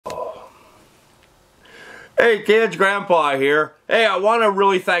Hey kids, Grandpa here. Hey, I want to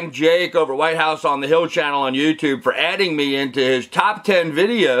really thank Jake over at White House on the Hill channel on YouTube for adding me into his top 10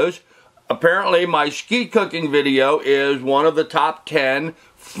 videos. Apparently my skeet cooking video is one of the top 10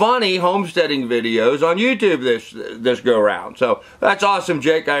 funny homesteading videos on YouTube this go round. So that's awesome,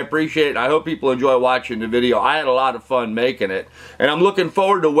 Jake. I appreciate it. I hope people enjoy watching the video. I had a lot of fun making it, and I'm looking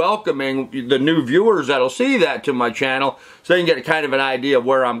forward to welcoming the new viewers that'll see that to my channel so they can get kind of an idea of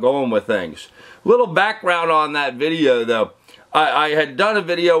where I'm going with things. Little background on that video though. I had done a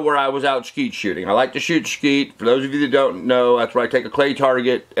video where I was out skeet shooting. I like to shoot skeet. For those of you that don't know, that's where I take a clay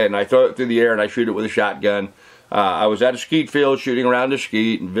target and I throw it through the air and I shoot it with a shotgun. I was at a skeet field shooting around a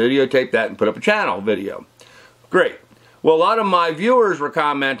skeet and videotaped that and put up a channel video. Great. Well, a lot of my viewers were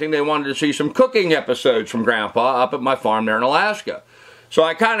commenting they wanted to see some cooking episodes from Grandpa up at my farm there in Alaska. So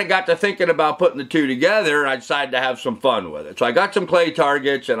I kind of got to thinking about putting the two together, and I decided to have some fun with it. So I got some clay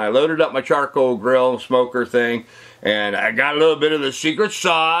targets and I loaded up my charcoal grill smoker thing, and I got a little bit of the secret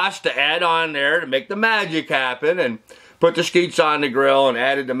sauce to add on there to make the magic happen, and put the skeets on the grill and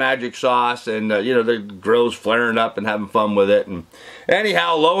added the magic sauce, and you know, the grill's flaring up and having fun with it. And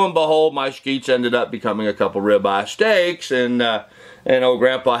anyhow, lo and behold, my skeets ended up becoming a couple ribeye steaks, and old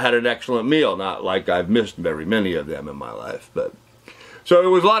Grandpa had an excellent meal. Not like I've missed very many of them in my life, but so it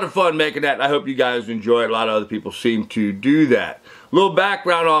was a lot of fun making that, and I hope you guys enjoy it. A lot of other people seem to do that. A little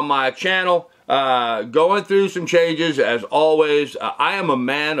background on my channel. Going through some changes as always. I am a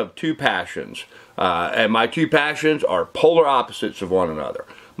man of two passions. And my two passions are polar opposites of one another.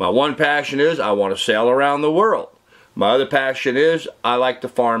 My one passion is I want to sail around the world. My other passion is I like to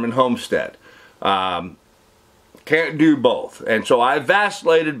farm and homestead. Can't do both. And so I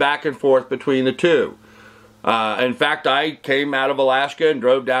vacillated back and forth between the two. In fact, I came out of Alaska and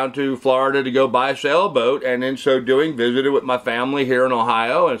drove down to Florida to go buy a sailboat, and in so doing visited with my family here in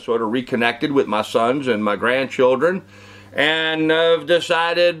Ohio and sort of reconnected with my sons and my grandchildren. And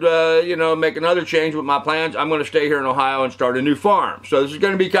decided, you know, make another change with my plans. I'm going to stay here in Ohio and start a new farm. So this is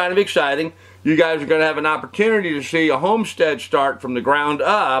going to be kind of exciting. You guys are going to have an opportunity to see a homestead start from the ground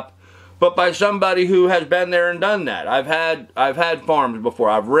up, but by somebody who has been there and done that. I've had farms before.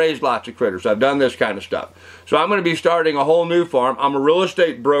 I've raised lots of critters. I've done this kind of stuff. So I'm going to be starting a whole new farm. I'm a real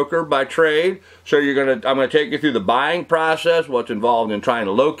estate broker by trade. So I'm going to take you through the buying process, what's involved in trying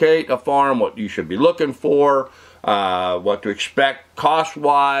to locate a farm, what you should be looking for, what to expect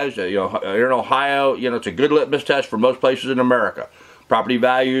cost-wise. You know, here in Ohio, you know, it's a good litmus test for most places in America. Property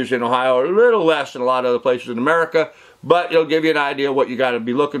values in Ohio are a little less than a lot of other places in America, but it'll give you an idea of what you got to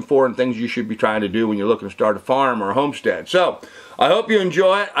be looking for and things you should be trying to do when you're looking to start a farm or a homestead. So I hope you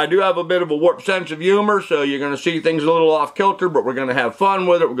enjoy it. I do have a bit of a warped sense of humor, so you're going to see things a little off kilter, but we're going to have fun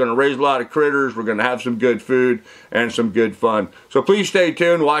with it. We're going to raise a lot of critters. We're going to have some good food and some good fun. So please stay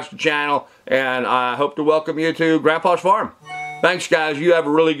tuned, watch the channel, and I hope to welcome you to Grandpa's Farm. Thanks, guys. You have a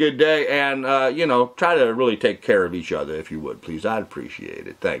really good day, and, you know, try to really take care of each other if you would, please. I'd appreciate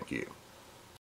it. Thank you.